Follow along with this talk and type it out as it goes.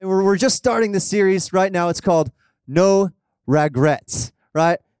we're just starting this series right now. It's called No Regrets,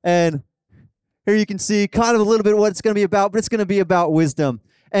 right? And here you can see kind of a little bit what it's going to be about, but it's going to be about wisdom.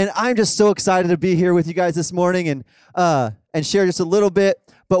 And I'm just so excited to be here with you guys this morning and share just a little bit.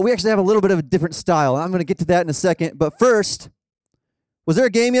 But we actually have a little bit of a different style. I'm going to get to that in a second. But first, was there a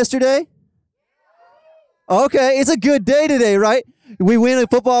game yesterday? Okay, it's a good day today, right? We win a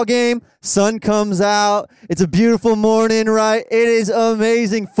football game, sun comes out, it's a beautiful morning, right? It is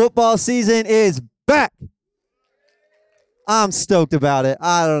amazing. Football season is back. I'm stoked about it.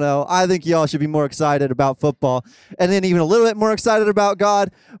 I don't know. I think y'all should be more excited about football and then even a little bit more excited about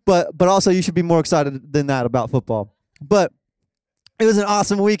God, but also you should be more excited than that about football. But it was an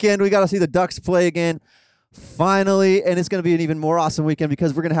awesome weekend. We got to see the Ducks play again, finally, and it's going to be an even more awesome weekend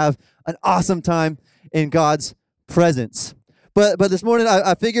because we're going to have an awesome time in God's presence. But this morning,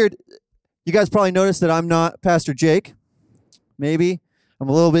 I figured you guys probably noticed that I'm not Pastor Jake. Maybe. I'm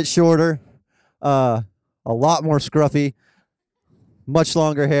a little bit shorter, a lot more scruffy, much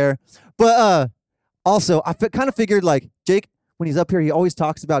longer hair. But also, I kind of figured, like, Jake, when he's up here, he always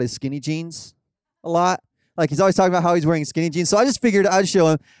talks about his skinny jeans a lot. Like, he's always talking about how he's wearing skinny jeans. So I just figured I'd show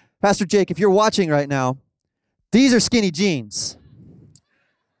him. Pastor Jake, if you're watching right now, these are skinny jeans.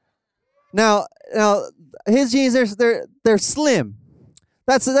 Now his jeans, they're slim.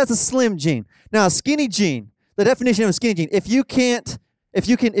 That's a slim jean. Now, a skinny jean, the definition of a skinny jean, if you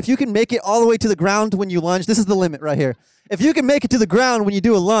can make it all the way to the ground when you lunge, this is the limit right here. If you can make it to the ground when you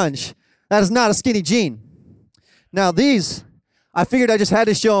do a lunge, that is not a skinny jean. Now, these, I figured I just had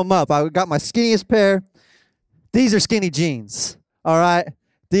to show them up. I got my skinniest pair. These are skinny jeans, all right?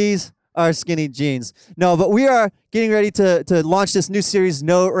 These are skinny jeans. No, but we are getting ready to launch this new series,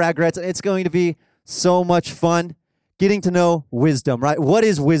 No Regrets, and it's going to be so much fun getting to know wisdom, right? What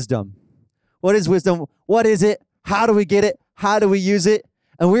is wisdom? What is wisdom? What is it? How do we get it? How do we use it?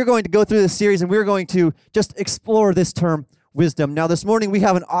 And we're going to go through this series, and we're going to just explore this term, wisdom. Now, this morning, we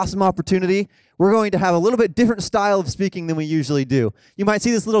have an awesome opportunity. We're going to have a little bit different style of speaking than we usually do. You might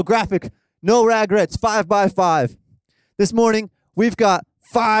see this little graphic, No Regrets, 5 by 5. This morning, we've got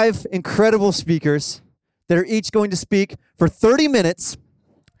 5 incredible speakers that are each going to speak for 30 minutes.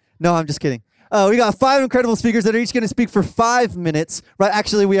 No, I'm just kidding. We got 5 incredible speakers that are each going to speak for 5 minutes. Right?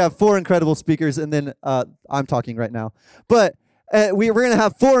 Actually, we have 4 incredible speakers, and then I'm talking right now. But we're going to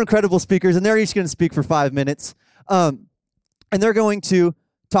have 4 incredible speakers, and they're each going to speak for 5 minutes. And they're going to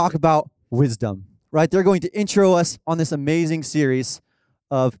talk about wisdom. Right? They're going to intro us on this amazing series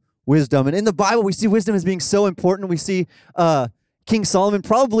of wisdom. And in the Bible, we see wisdom as being so important. We see King Solomon,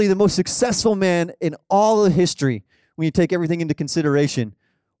 probably the most successful man in all of history when you take everything into consideration.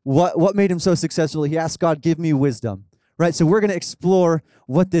 What made him so successful? He asked God, give me wisdom, right? So we're going to explore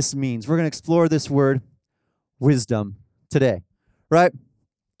what this means. We're going to explore this word, wisdom, today, right?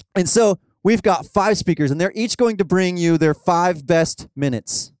 And so we've got 5 speakers, and they're each going to bring you their 5 best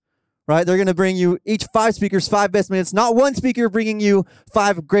minutes, right? They're going to bring you, each 5 speakers, 5 best minutes. Not one speaker bringing you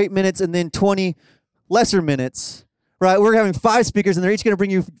 5 great minutes and then 20 lesser minutes, right? We're having 5 speakers, and they're each going to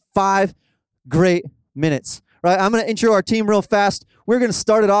bring you 5 great minutes. Right, I'm going to intro our team real fast. We're going to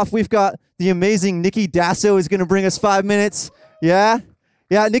start it off. We've got the amazing Nikki Dasso is going to bring us 5 minutes. Yeah,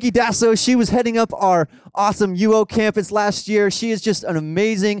 Nikki Dasso, she was heading up our awesome UO campus last year. She is just an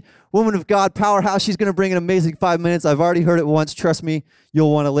amazing woman of God, powerhouse. She's going to bring an amazing 5 minutes. I've already heard it once. Trust me,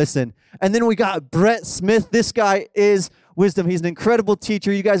 you'll want to listen. And then we got Brett Smith. This guy is wisdom. He's an incredible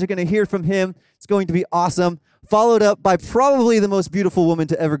teacher. You guys are going to hear from him. It's going to be awesome. Followed up by probably the most beautiful woman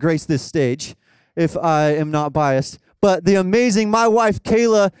to ever grace this stage, if I am not biased. But the amazing, my wife,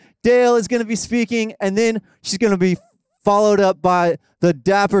 Kayla Dale, is going to be speaking, and then she's going to be followed up by the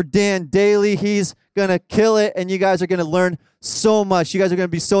dapper Dan Daly. He's going to kill it, and you guys are going to learn so much. You guys are going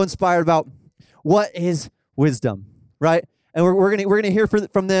to be so inspired about what is wisdom, right? And we're going to hear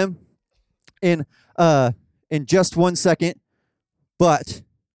from them in just 1 second. But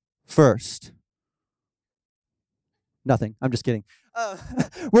first, nothing. I'm just kidding.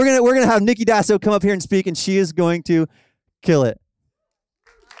 We're gonna have Nikki Dasso come up here and speak, and she is going to kill it.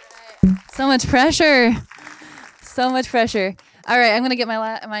 So much pressure. So much pressure. All right, I'm gonna get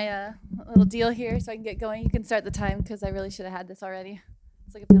my little deal here so I can get going. You can start the time because I really should have had this already.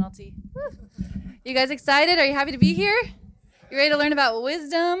 It's like a penalty. Woo. You guys excited? Are you happy to be here? You ready to learn about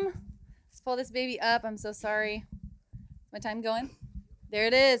wisdom? Let's pull this baby up. I'm so sorry. My time going? There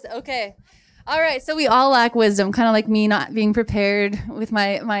it is. Okay. All right, so we all lack wisdom, kind of like me not being prepared with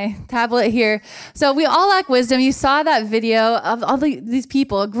my tablet here. So we all lack wisdom. You saw that video of all these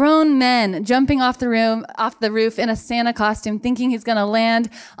people, grown men, jumping off the roof in a Santa costume, thinking he's going to land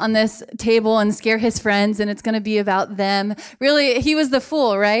on this table and scare his friends, and it's going to be about them. Really, he was the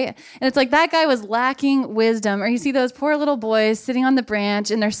fool, right? And it's like that guy was lacking wisdom. Or you see those poor little boys sitting on the branch,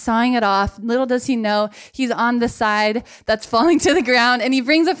 and they're sawing it off. Little does he know, he's on the side that's falling to the ground, and he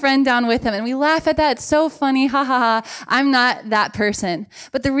brings a friend down with him, and we laugh at that. It's so funny. Ha ha ha. I'm not that person.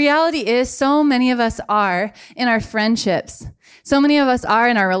 But the reality is so many of us are in our friendships. So many of us are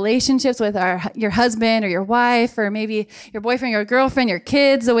in our relationships with your husband or your wife, or maybe your boyfriend, your girlfriend, your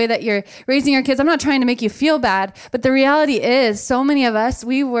kids, the way that you're raising your kids. I'm not trying to make you feel bad, but the reality is so many of us,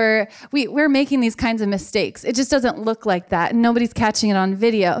 we're making these kinds of mistakes. It just doesn't look like that, and nobody's catching it on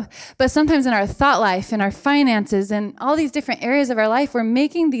video. But sometimes in our thought life, in our finances, and all these different areas of our life, we're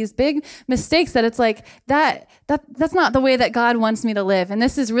making these big mistakes that it's like that's not the way that God wants me to live. And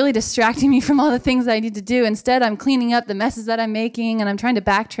this is really distracting me from all the things that I need to do. Instead, I'm cleaning up the messes that I'm making, and I'm trying to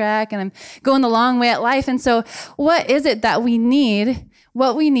backtrack, and I'm going the long way at life. And so what is it that we need?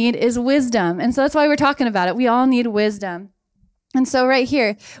 What we need is wisdom. And so that's why we're talking about it. We all need wisdom. And so right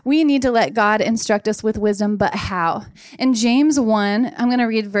here, we need to let God instruct us with wisdom, but how? In James 1, I'm going to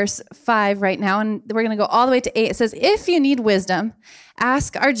read verse 5 right now, and we're going to go all the way to 8. It says, "If you need wisdom,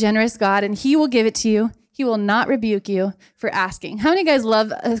 ask our generous God, and he will give it to you. He will not rebuke you for asking." How many of you guys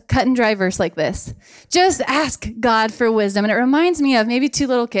love a cut and dry verse like this? Just ask God for wisdom. And it reminds me of maybe two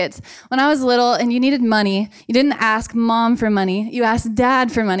little kids. When I was little and you needed money, you didn't ask mom for money. You asked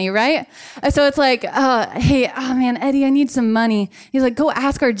dad for money, right? So it's like, man, Eddie, I need some money. He's like, go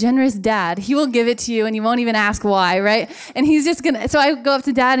ask our generous dad. He will give it to you, and you won't even ask why, right? And he's just going to, so I go up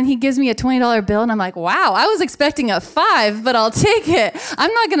to dad, and he gives me a $20 bill, and I'm like, wow, I was expecting a 5, but I'll take it.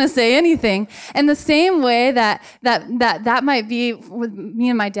 I'm not going to say anything. And the same way that might be with me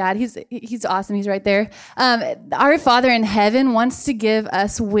and my dad. He's awesome. He's right there. Our Father in heaven wants to give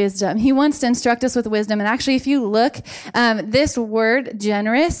us wisdom. He wants to instruct us with wisdom. And actually, if you look, this word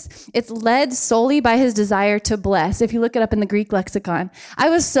generous, it's led solely by his desire to bless. If you look it up in the Greek lexicon, I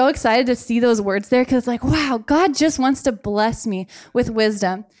was so excited to see those words there, because it's like, wow, God just wants to bless me with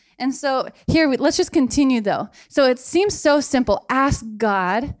wisdom. And so here, let's just continue though. So it seems so simple. Ask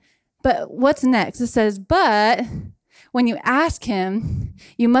God. But what's next? It says, but when you ask him,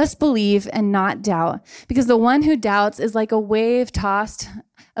 you must believe and not doubt, because the one who doubts is like a wave tossed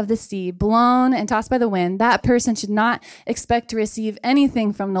of the sea, blown and tossed by the wind. That person should not expect to receive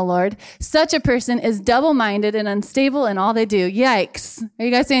anything from the Lord. Such a person is double-minded and unstable in all they do. Yikes. Are you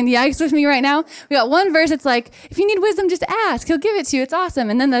guys saying yikes with me right now? We got one verse. It's like, if you need wisdom, just ask. He'll give it to you. It's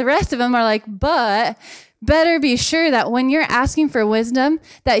awesome. And then the rest of them are like, but better be sure that when you're asking for wisdom,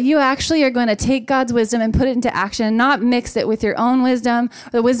 that you actually are going to take God's wisdom and put it into action, and not mix it with your own wisdom or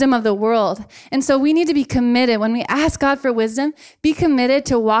the wisdom of the world. And so we need to be committed. When we ask God for wisdom, be committed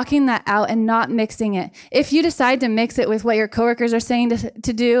to walking that out and not mixing it. If you decide to mix it with what your coworkers are saying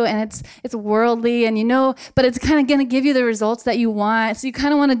to do, and it's worldly, and but it's kind of going to give you the results that you want, so you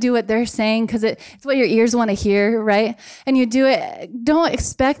kind of want to do what they're saying because it's what your ears want to hear, right? And you do it, don't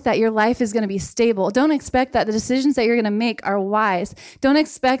expect that your life is going to be stable. Don't expect that the decisions that you're going to make are wise. Don't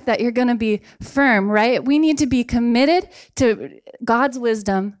expect that you're going to be firm, right? We need to be committed to God's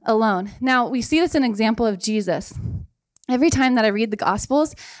wisdom alone. Now, we see this in an example of Jesus. Every time that I read the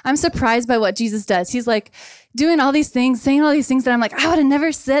Gospels, I'm surprised by what Jesus does. He's like doing all these things, saying all these things that I'm like, I would have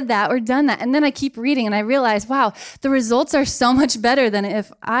never said that or done that. And then I keep reading and I realize, wow, the results are so much better than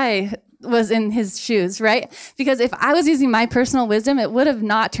if I was in his shoes, right? Because if I was using my personal wisdom, it would have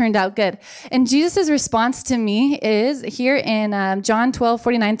not turned out good. And Jesus' response to me is here in John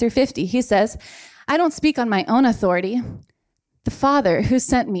 12:49-50. He says, I don't speak on my own authority. The Father who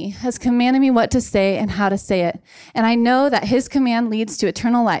sent me has commanded me what to say and how to say it. And I know that his command leads to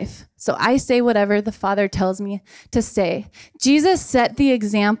eternal life. So I say whatever the Father tells me to say. Jesus set the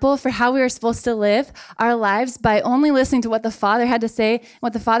example for how we were supposed to live our lives by only listening to what the Father had to say,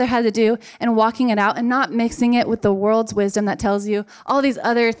 what the Father had to do, and walking it out and not mixing it with the world's wisdom that tells you all these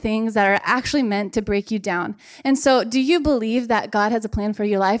other things that are actually meant to break you down. And so do you believe that God has a plan for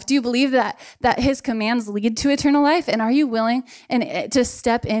your life? Do you believe that his commands lead to eternal life? And are you willing to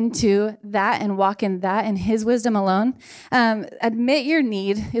step into that and walk in that and his wisdom alone? Admit your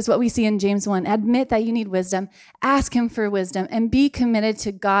need is what we see in James 1. Admit that you need wisdom. Ask him for wisdom and be committed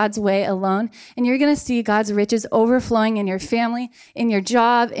to God's way alone. And you're going to see God's riches overflowing in your family, in your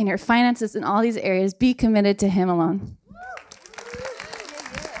job, in your finances, in all these areas. Be committed to him alone.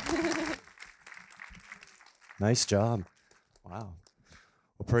 Nice job. Wow.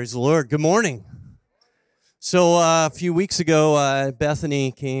 Well, praise the Lord. Good morning. So a few weeks ago,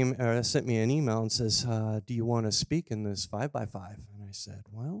 Bethany sent me an email and says, do you want to speak in this 5x5? And I said,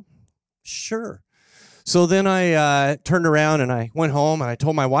 well, sure. So then I turned around and I went home and I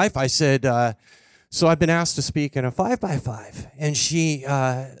told my wife, I said, so I've been asked to speak in a 5x5. And she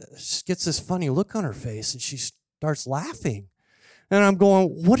gets this funny look on her face and she starts laughing. And I'm going,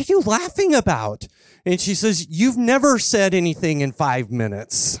 what are you laughing about? And she says, you've never said anything in 5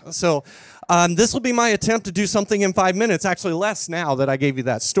 minutes. So this will be my attempt to do something in 5 minutes, actually less now that I gave you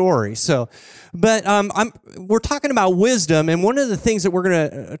that story. But we're talking about wisdom, and one of the things that we're going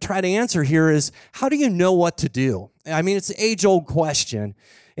to try to answer here is, how do you know what to do? I mean, it's an age-old question.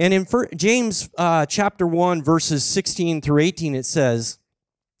 And in James chapter 1, verses 16 through 18, it says,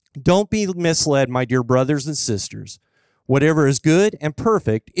 don't be misled, my dear brothers and sisters. Whatever is good and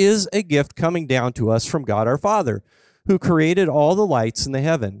perfect is a gift coming down to us from God our Father, who created all the lights in the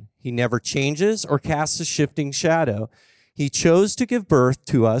heaven. He never changes or casts a shifting shadow. He chose to give birth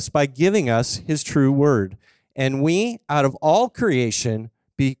to us by giving us his true word. And we, out of all creation,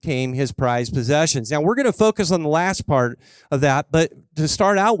 became his prized possessions. Now, we're going to focus on the last part of that, but to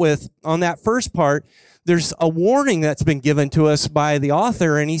start out with, on that first part, there's a warning that's been given to us by the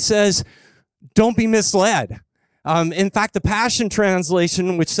author, and he says, don't be misled. In fact, the Passion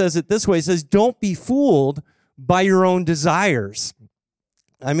Translation, which says it this way, says, don't be fooled by your own desires.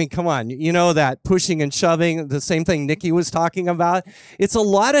 I mean, come on, you know that pushing and shoving, the same thing Nikki was talking about. It's a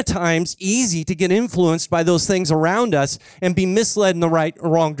lot of times easy to get influenced by those things around us and be misled in the right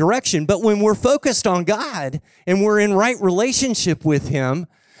or wrong direction. But when we're focused on God and we're in right relationship with him,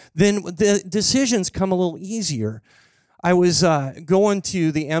 then the decisions come a little easier. I was going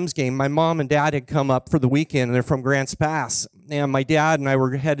to the M's game. My mom and dad had come up for the weekend, and they're from Grants Pass. And my dad and I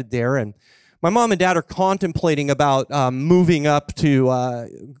were headed there, and my mom and dad are contemplating about moving up to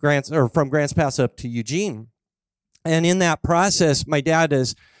from Grants Pass up to Eugene. And in that process, my dad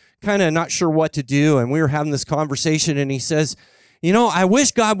is kind of not sure what to do, and we were having this conversation, and he says, you know, I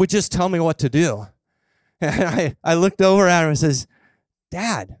wish God would just tell me what to do. And I looked over at him and says,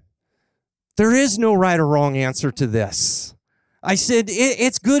 Dad, there is no right or wrong answer to this. I said,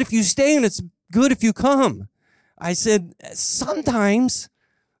 it's good if you stay and it's good if you come. I said, sometimes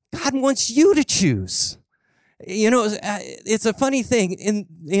God wants you to choose. You know, it's a funny thing.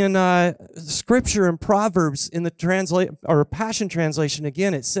 In Scripture and Proverbs, in the Passion Translation,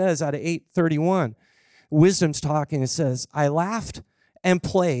 again, it says out of 8:31, Wisdom's talking, it says, I laughed and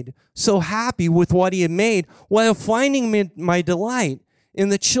played, so happy with what he had made, while finding my delight in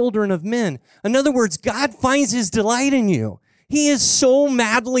the children of men. In other words, God finds his delight in you. He is so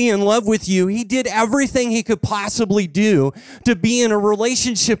madly in love with you. He did everything he could possibly do to be in a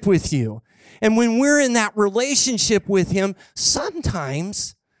relationship with you. And when we're in that relationship with him,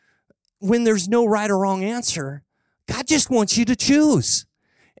 sometimes when there's no right or wrong answer, God just wants you to choose.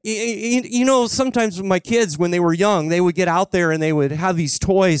 You know, sometimes with my kids, when they were young, they would get out there and they would have these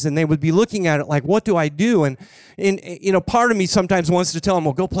toys and they would be looking at it like, what do I do? And you know, part of me sometimes wants to tell them,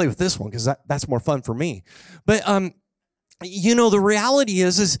 well, go play with this one because that's more fun for me. But, you know, the reality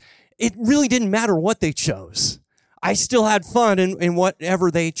is it really didn't matter what they chose. I still had fun in whatever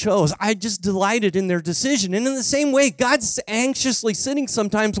they chose. I just delighted in their decision. And in the same way, God's anxiously sitting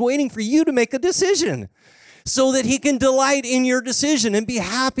sometimes waiting for you to make a decision, so that he can delight in your decision and be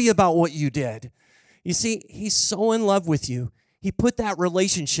happy about what you did. You see, he's so in love with you. He put that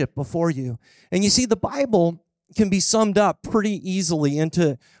relationship before you. And you see, the Bible can be summed up pretty easily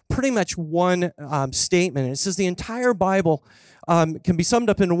into pretty much one statement. It says the entire Bible can be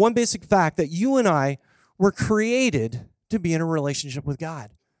summed up into one basic fact, that you and I were created to be in a relationship with God.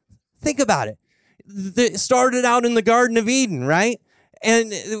 Think about it. It started out in the Garden of Eden, right?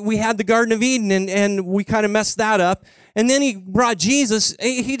 And we had the Garden of Eden, and we kind of messed that up. And then he brought Jesus.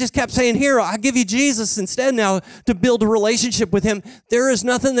 He just kept saying, here, I'll give you Jesus instead now to build a relationship with him. There is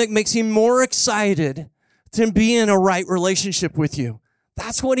nothing that makes him more excited to be in a right relationship with you.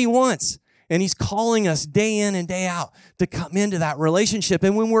 That's what he wants. And he's calling us day in and day out to come into that relationship.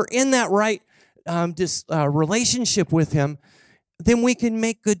 And when we're in that right relationship with him, then we can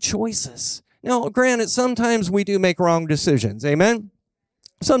make good choices. Now, granted, sometimes we do make wrong decisions. Amen?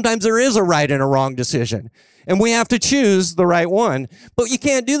 Sometimes there is a right and a wrong decision, and we have to choose the right one. But you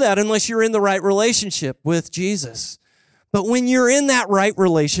can't do that unless you're in the right relationship with Jesus. But when you're in that right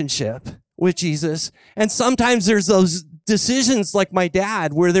relationship with Jesus, and sometimes there's those decisions like my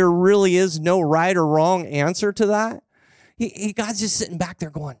dad where there really is no right or wrong answer to that, God's just sitting back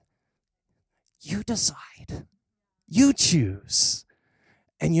there going, you decide. You choose.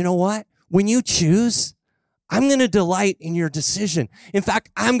 And you know what? When you choose, I'm going to delight in your decision. In fact,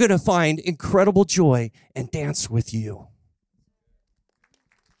 I'm going to find incredible joy and dance with you.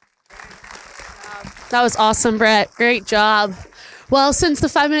 That was awesome, Brett. Great job. Well, since the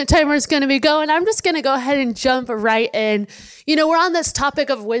 5-minute timer is going to be going, I'm just going to go ahead and jump right in. We're on this topic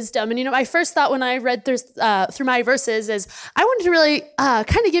of wisdom. And, my first thought when I read through my verses is I wanted to really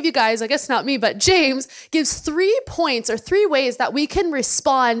kind of give you guys, I guess not me, but James gives 3 points or 3 ways that we can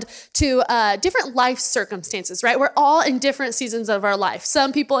respond to different life circumstances, right? We're all in different seasons of our life.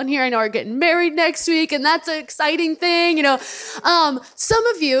 Some people in here I know are getting married next week, and that's an exciting thing. Some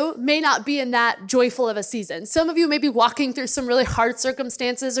of you may not be in that joyful of a season. Some of you may be walking through some really hard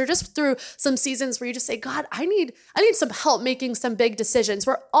circumstances or just through some seasons where you just say, God, I need some help making some big decisions.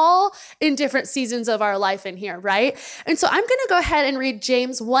 We're all in different seasons of our life in here, right? And so I'm going to go ahead and read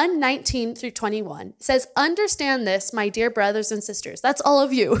James 1:19 through 21. It says, understand this, my dear brothers and sisters. That's all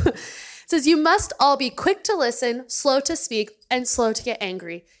of you. It says, you must all be quick to listen, slow to speak, and slow to get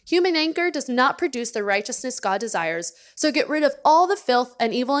angry. Human anger does not produce the righteousness God desires. So get rid of all the filth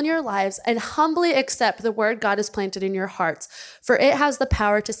and evil in your lives and humbly accept the word God has planted in your hearts, for it has the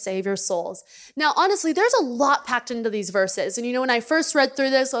power to save your souls. Now, honestly, there's a lot packed into these verses. And when I first read through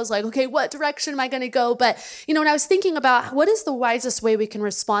this, I was like, okay, what direction am I going to go? But, when I was thinking about what is the wisest way we can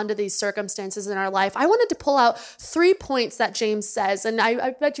respond to these circumstances in our life, I wanted to pull out 3 points that James says. And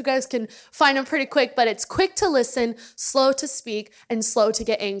I bet you guys can find them pretty quick, but it's quick to listen, slow to speak, and slow to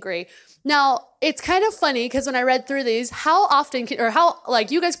get angry. Now, it's kind of funny because when I read through these, how often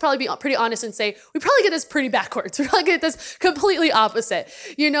you guys probably be pretty honest and say, we probably get this pretty backwards. We probably get this completely opposite.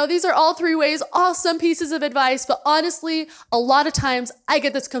 These are all 3 ways, awesome pieces of advice, but honestly, a lot of times I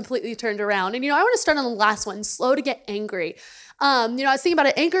get this completely turned around. And, I want to start on the last one, slow to get angry. I was thinking about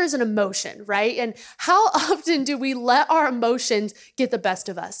it, anger is an emotion, right? And how often do we let our emotions get the best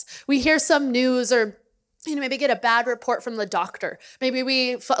of us? We hear some news or maybe get a bad report from the doctor. Maybe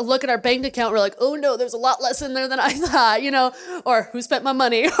we look at our bank account, we're like, oh no, there's a lot less in there than I thought, or who spent my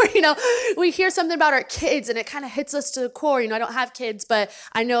money? Or, we hear something about our kids and it kind of hits us to the core. I don't have kids, but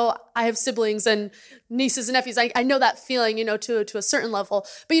I know I have siblings and nieces and nephews. I know that feeling, to a certain level.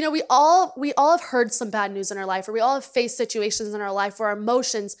 But, we all have heard some bad news in our life, or we all have faced situations in our life where our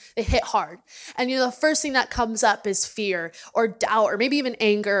emotions, they hit hard. And, the first thing that comes up is fear or doubt, or maybe even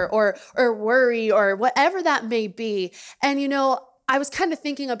anger or worry or whatever that may be. And, I was kind of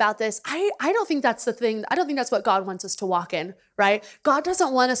thinking about this. I don't think that's the thing. I don't think that's what God wants us to walk in, right? God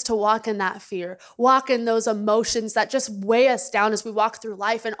doesn't want us to walk in that fear, walk in those emotions that just weigh us down as we walk through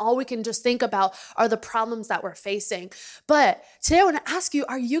life. And all we can just think about are the problems that we're facing. But today I want to ask you,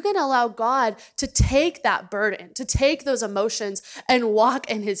 are you going to allow God to take that burden, to take those emotions and walk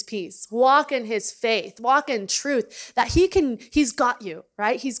in his peace, walk in his faith, walk in truth, that he's got you,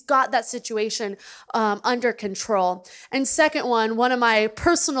 right? He's got that situation under control. And second one of my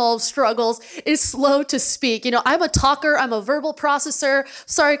personal struggles is slow to speak. I'm a talker. I'm a verbal processor.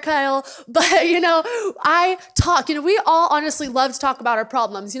 Sorry, Kyle. But, I talk. We all honestly love to talk about our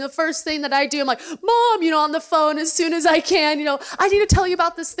problems. The first thing that I do, I'm like, Mom, on the phone as soon as I can. I need to tell you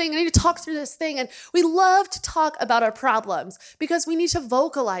about this thing. I need to talk through this thing. And we love to talk about our problems because we need to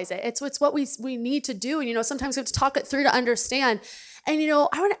vocalize it. It's what we need to do. And, sometimes we have to talk it through to understand. And,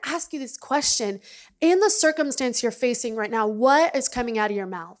 I want to ask you this question. In the circumstance you're facing right now, what is coming out of your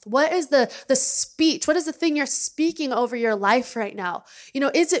mouth? What is the speech? What is the thing you're speaking over your life right now?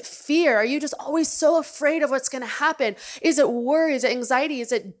 Is it fear? Are you just always so afraid of what's going to happen? Is it worry? Is it anxiety?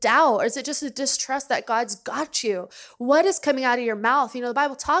 Is it doubt? Or is it just a distrust that God's got you? What is coming out of your mouth? The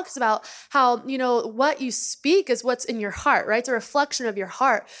Bible talks about how, what you speak is what's in your heart, right? It's a reflection of your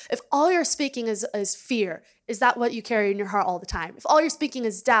heart. If all you're speaking is fear, is that what you carry in your heart all the time? If all you're speaking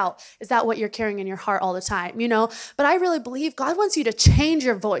is doubt, is that what you're carrying in your heart all the time? But I really believe God wants you to change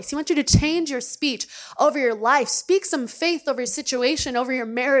your voice. He wants you to change your speech over your life. Speak some faith over your situation, over your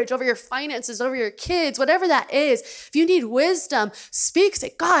marriage, over your finances, over your kids, whatever that is. If you need wisdom, speak.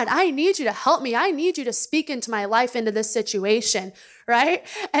 Say, God, I need you to help me. I need you to speak into my life, into this situation. Right?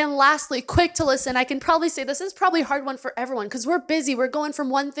 And lastly, quick to listen. I can probably say this is probably a hard one for everyone because we're busy. We're going from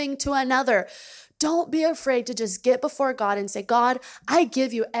one thing to another. Don't be afraid to just get before God and say, God, I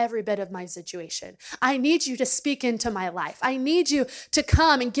give you every bit of my situation. I need you to speak into my life. I need you to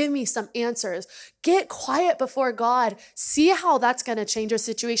come and give me some answers. Get quiet before God. See how that's going to change your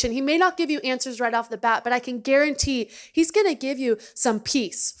situation. He may not give you answers right off the bat, but I can guarantee he's going to give you some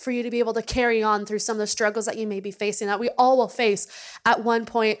peace for you to be able to carry on through some of the struggles that you may be facing, that we all will face at one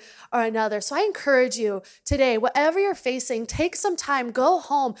point or another. So I encourage you today, whatever you're facing, take some time, go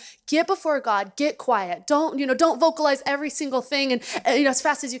home, get before God, get get quiet. Don't vocalize every single thing and as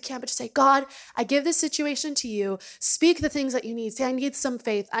fast as you can, but just say, God, I give this situation to you. Speak the things that you need. Say, I need some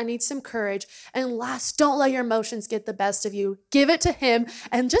faith. I need some courage. And last, don't let your emotions get the best of you. Give it to him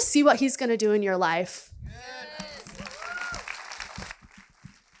and just see what he's going to do in your life.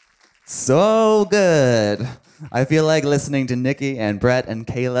 So good. I feel like listening to Nikki and Brett and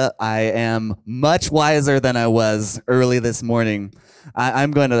Kayla, I am much wiser than I was early this morning. I'm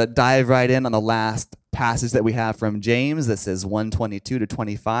going to dive right in on the last passage that we have from James. This is 1:22 to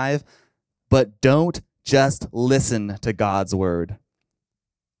 25. But don't just listen to God's word.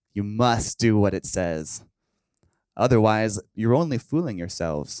 You must do what it says. Otherwise, you're only fooling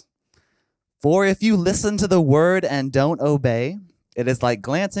yourselves. For if you listen to the word and don't obey, it is like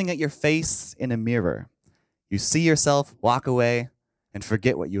glancing at your face in a mirror. You see yourself, walk away, and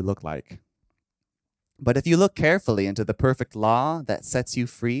forget what you look like. But if you look carefully into the perfect law that sets you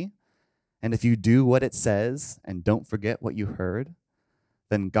free, and if you do what it says and don't forget what you heard,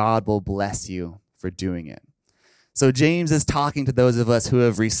 then God will bless you for doing it. So James is talking to those of us who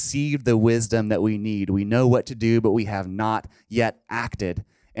have received the wisdom that we need. We know what to do, but we have not yet acted.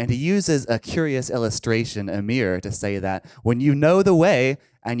 And he uses a curious illustration, a mirror, to say that when you know the way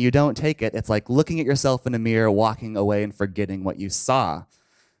and you don't take it, it's like looking at yourself in a mirror, walking away and forgetting what you saw.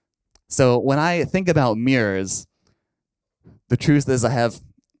 So when I think about mirrors, the truth is I have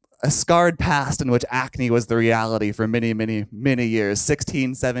a scarred past in which acne was the reality for many, many, many years,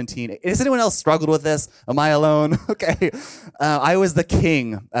 16, 17. Has anyone else struggled with this? Am I alone? Okay. I was the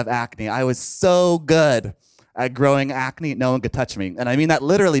king of acne. I was so good at growing acne, no one could touch me. And I mean that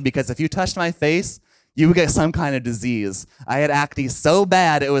literally, because if you touched my face, you would get some kind of disease. I had acne so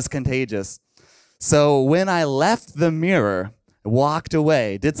bad it was contagious. So when I left the mirror, walked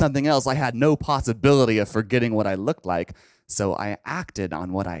away, did something else, I had no possibility of forgetting what I looked like. So I acted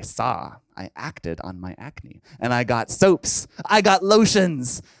on what I saw. I acted on my acne. And I got soaps. I got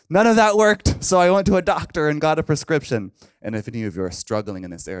lotions. None of that worked. So I went to a doctor and got a prescription. And if any of you are struggling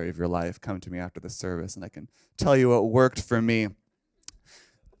in this area of your life, come to me after the service and I can tell you what worked for me.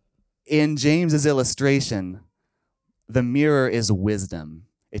 In James's illustration, the mirror is wisdom.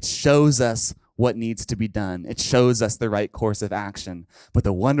 It shows us what needs to be done. It shows us the right course of action. But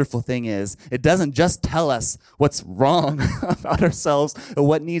the wonderful thing is, it doesn't just tell us what's wrong about ourselves or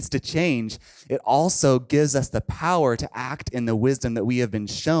what needs to change. It also gives us the power to act in the wisdom that we have been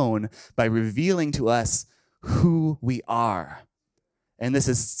shown by revealing to us who we are. And this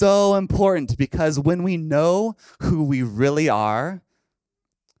is so important because when we know who we really are,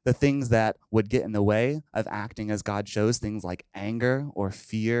 the things that would get in the way of acting as God shows, things like anger or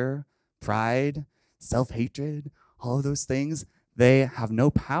fear, pride, self-hatred, all of those things, they have no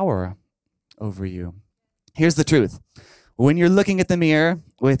power over you. Here's the truth. When you're looking at the mirror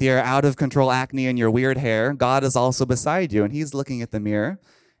with your out-of-control acne and your weird hair, God is also beside you, and he's looking at the mirror,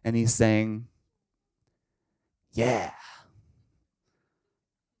 and he's saying, yeah,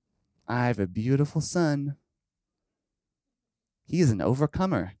 I have a beautiful son. He's an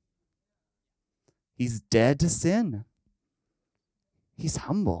overcomer. He's dead to sin. He's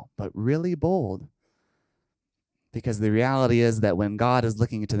humble, but really bold. Because the reality is that when God is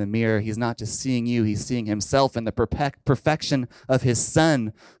looking into the mirror, he's not just seeing you, he's seeing himself in the perfection of his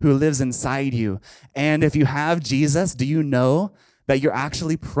son who lives inside you. And if you have Jesus, do you know that you're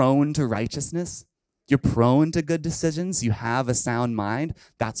actually prone to righteousness? You're prone to good decisions. You have a sound mind.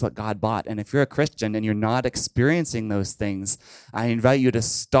 That's what God bought. And if you're a Christian and you're not experiencing those things, I invite you to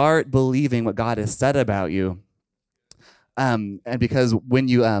start believing what God has said about you. And because when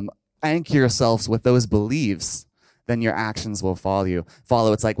you anchor yourselves with those beliefs, then your actions will follow.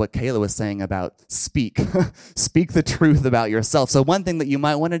 It's like what Kayla was saying about speak. Speak the truth about yourself. So one thing that you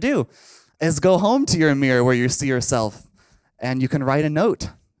might want to do is go home to your mirror where you see yourself, and you can write a note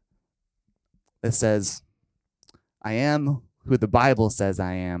that says, I am who the Bible says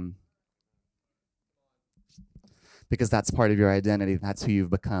I am. Because that's part of your identity. That's who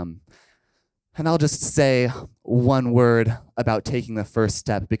you've become. And I'll just say one word about taking the first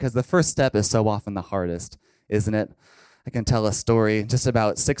step, because the first step is so often the hardest, isn't it? I can tell a story. Just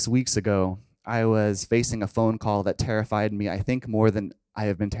about 6 weeks ago, I was facing a phone call that terrified me, I think, more than I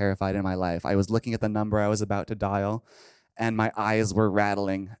have been terrified in my life. I was looking at the number I was about to dial, and my eyes were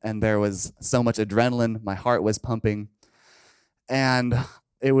rattling, and there was so much adrenaline. My heart was pumping. And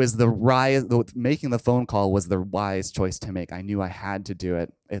it was making the phone call was the wise choice to make. I knew I had to do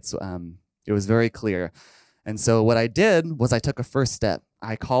it. It was very clear. And so what I did was I took a first step.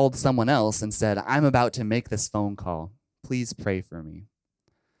 I called someone else and said, I'm about to make this phone call. Please pray for me.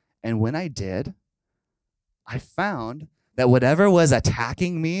 And when I did, I found that whatever was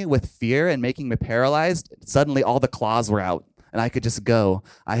attacking me with fear and making me paralyzed, suddenly all the claws were out and I could just go.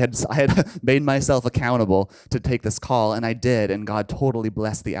 I had made myself accountable to take this call, and I did, and God totally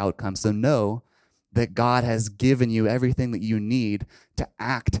blessed the outcome. So know that God has given you everything that you need to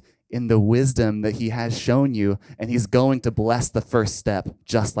act in the wisdom that he has shown you, and he's going to bless the first step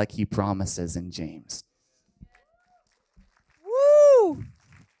just like he promises in James. Woo!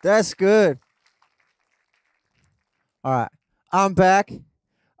 That's good. All right, I'm back,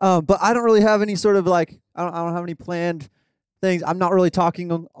 but I don't really have any sort of I don't have any planned things. I'm not really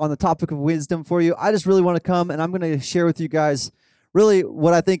talking on the topic of wisdom for you. I just really want to come, and I'm going to share with you guys really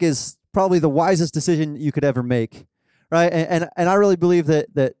what I think is probably the wisest decision you could ever make, right? And I really believe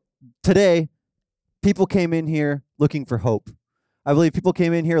that today people came in here looking for hope. I believe people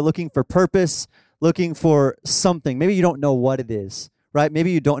came in here looking for purpose, looking for something. Maybe you don't know what it is, right?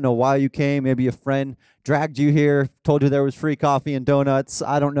 Maybe you don't know why you came. Maybe a friend dragged you here, told you there was free coffee and donuts.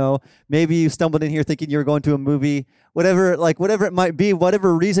 I don't know. Maybe you stumbled in here thinking you were going to a movie. Whatever it might be,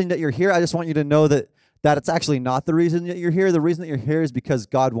 whatever reason that you're here, I just want you to know that it's actually not the reason that you're here. The reason that you're here is because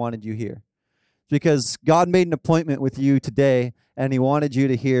God wanted you here. Because God made an appointment with you today, and he wanted you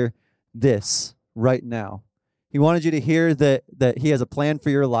to hear this right now. He wanted you to hear that he has a plan for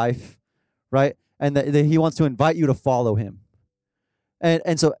your life, right? And that he wants to invite you to follow him.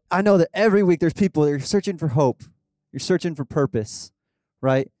 And so I know that every week there's people that are searching for hope. You're searching for purpose,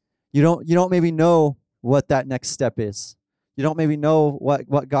 right? You don't maybe know what that next step is. You don't maybe know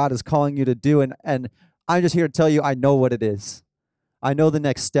what God is calling you to do. And I'm just here to tell you I know what it is. I know the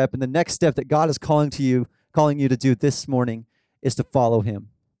next step. And the next step that God is calling you to do this morning is to follow him.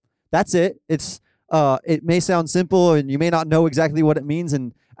 That's it. It may sound simple and you may not know exactly what it means.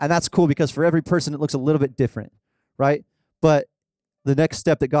 And that's cool because for every person it looks a little bit different, right? But the next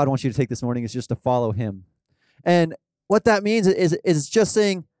step that God wants you to take this morning is just to follow him. And what that means is just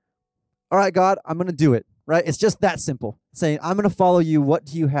saying, all right, God, I'm going to do it, right? It's just that simple. Saying, I'm going to follow you. What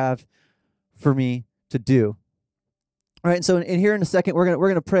do you have for me to do? All right, and so in here in a second, we're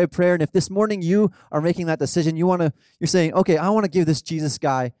gonna pray a prayer. And if this morning you are making that decision, you're saying, okay, I want to give this Jesus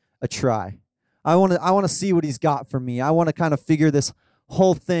guy a try. I want to see what he's got for me. I want to kind of figure this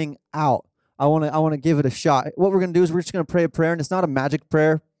whole thing out. I want to give it a shot. What we're going to do is we're just going to pray a prayer, and it's not a magic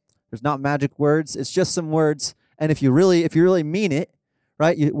prayer. There's not magic words. It's just some words. And if you really mean it,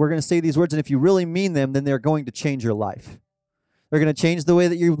 right, we're going to say these words, and if you really mean them, then they're going to change your life. They're going to change the way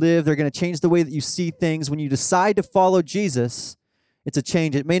that you live. They're going to change the way that you see things. When you decide to follow Jesus, it's a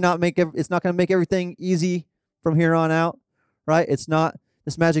change. It's not going to make everything easy from here on out, right? It's not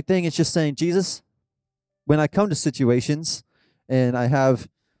this magic thing. It's just saying, Jesus, when I come to situations and I have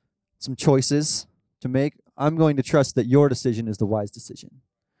some choices to make, I'm going to trust that your decision is the wise decision,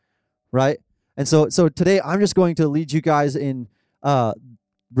 right? And so today I'm just going to lead you guys in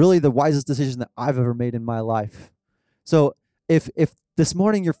really the wisest decision that I've ever made in my life. So if this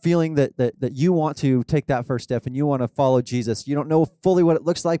morning you're feeling that you want to take that first step and you want to follow Jesus, you don't know fully what it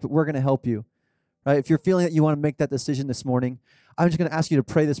looks like, but we're going to help you, right? If you're feeling that you want to make that decision this morning, I'm just going to ask you to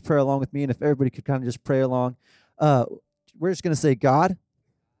pray this prayer along with me, and if everybody could kind of just pray along. We're just going to say, God,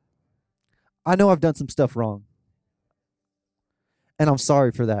 I know I've done some stuff wrong, and I'm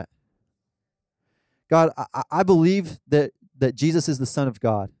sorry for that. God, I believe that Jesus is the Son of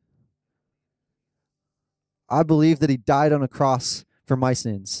God. I believe that he died on a cross for my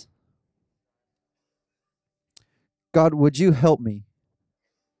sins. God, would you help me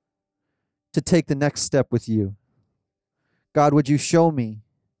to take the next step with you? God, would you show me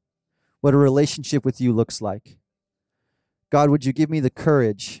what a relationship with you looks like? God, would you give me the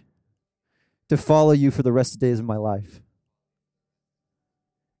courage to follow you for the rest of the days of my life?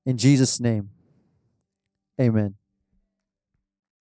 In Jesus' name, amen.